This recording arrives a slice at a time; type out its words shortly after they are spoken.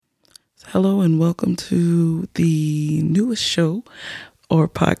Hello and welcome to the newest show or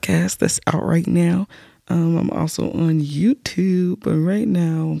podcast that's out right now. I'm also on YouTube, but right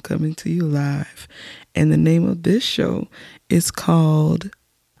now I'm coming to you live. And the name of this show is called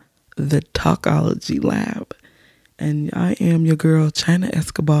The Talkology Lab. And I am your girl, China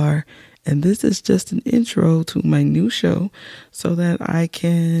Escobar. And this is just an intro to my new show so that I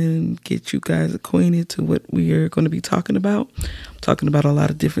can get you guys acquainted to what we are going to be talking about. I'm talking about a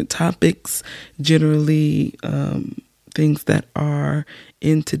lot of different topics, generally things that are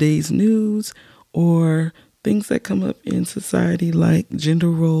in today's news or things that come up in society like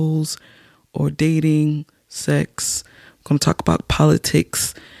gender roles or dating, sex. I'm going to talk about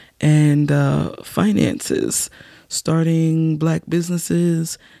politics and finances, starting Black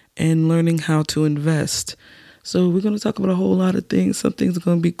businesses, and learning how to invest. So we're going to talk about a whole lot of things. Some things are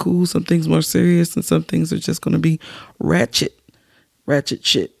going to be cool, some things more serious, and some things are just going to be ratchet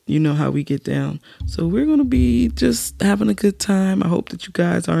shit. You know how we get down. So we're going to be just having a good time. I hope that you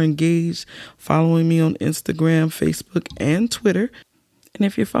guys are engaged, following me on Instagram, Facebook, and Twitter. And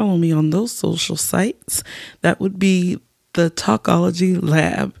if you're following me on those social sites, that would be the Talkology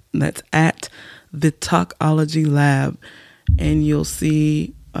Lab. And that's at the Talkology Lab. And you'll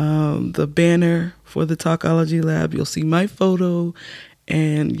see the banner for the Talkology Lab. You'll see my photo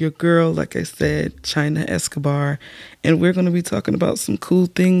and your girl, like I said, China Escobar. And we're going to be talking about some cool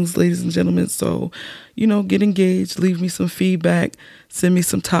things, ladies and gentlemen. So, get engaged, leave me some feedback, send me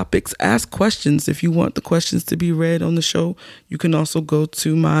some topics, ask questions. If you want the questions to be read on the show, you can also go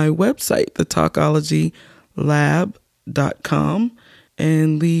to my website, thetalkologylab.com,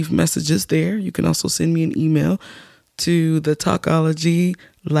 and leave messages there. You can also send me an email to the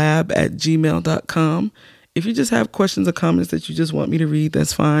talkologylab@gmail.com. If you just have questions or comments that you just want me to read,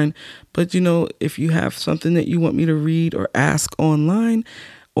 that's fine. But, if you have something that you want me to read or ask online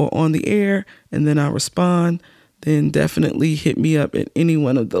or on the air, and then I'll respond, then definitely hit me up at any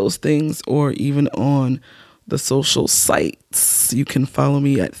one of those things or even on the social sites. You can follow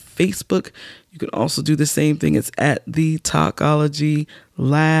me at Facebook. You can also do the same thing. It's at the Talkology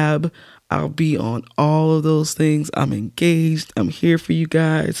Lab. I'll be on all of those things. I'm engaged. I'm here for you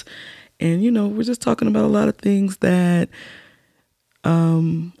guys. And, we're just talking about a lot of things that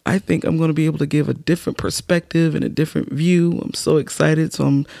I think I'm going to be able to give a different perspective and a different view. I'm so excited. So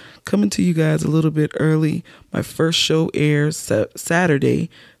I'm coming to you guys a little bit early. My first show airs Saturday,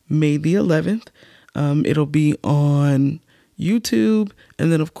 May the 11th. It'll be on YouTube.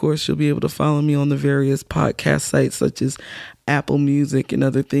 And then, of course, you'll be able to follow me on the various podcast sites such as Apple Music and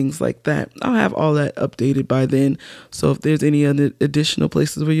other things like that. I'll have all that updated by then. So if there's any other additional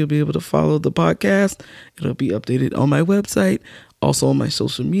places where you'll be able to follow the podcast, it'll be updated on my website, also on my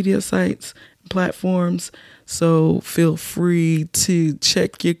social media sites, platforms. So feel free to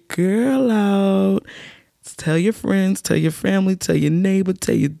check your girl out. Tell your friends, tell your family, tell your neighbor,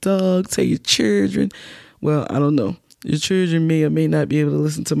 tell your dog, tell your children. Well, I don't know. Your children may or may not be able to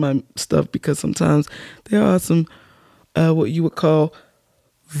listen to my stuff because sometimes there are some what you would call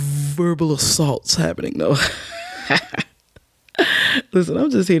verbal assaults happening, though. Listen, I'm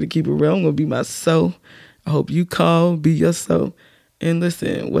just here to keep it real. I'm going to be myself. I hope you call, be yourself. And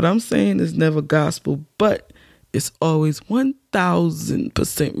listen, what I'm saying is never gospel, but it's always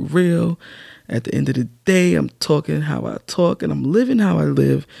 1,000% real. At the end of the day, I'm talking how I talk and I'm living how I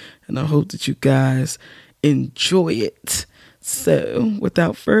live. And I hope that you guys enjoy it. So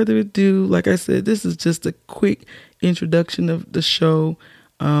without further ado, like I said, this is just a quick introduction of the show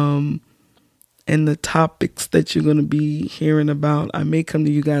and the topics that you're going to be hearing about. I may come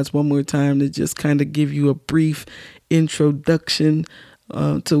to you guys one more time to just kind of give you a brief introduction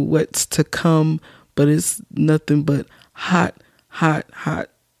to what's to come, but it's nothing but hot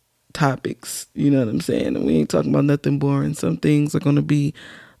topics. You know what I'm saying? And we ain't talking about nothing boring. Some things are going to be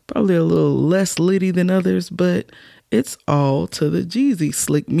probably a little less litty than others, but it's all to the Jeezy,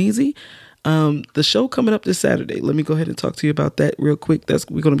 Slick Meezy. The show coming up this Saturday. Let me go ahead and talk to you about that real quick.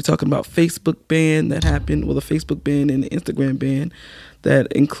 We're going to be talking about Facebook ban that happened. Well, the Facebook ban and the Instagram ban that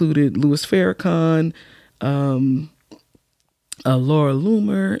included Louis Farrakhan, Laura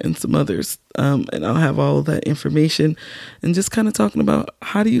Loomer, and some others. And I'll have all of that information and just kind of talking about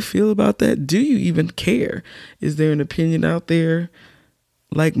how do you feel about that? Do you even care? Is there an opinion out there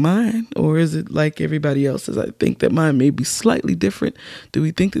like mine, or is it like everybody else's? I think that mine may be slightly different. Do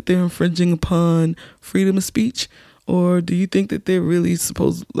we think that they're infringing upon freedom of speech, or do you think that they're really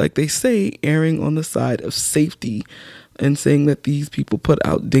supposed, like they say, erring on the side of safety and saying that these people put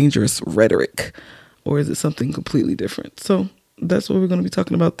out dangerous rhetoric, or is it something completely different? So that's what we're going to be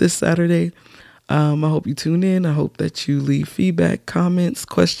talking about this Saturday. I hope you tune in. I hope that you leave feedback, comments,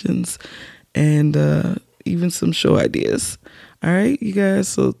 questions, and even some show ideas. All right, you guys.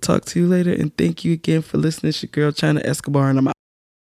 So talk to you later. And thank you again for listening. It's your girl, China Escobar, and I'm out.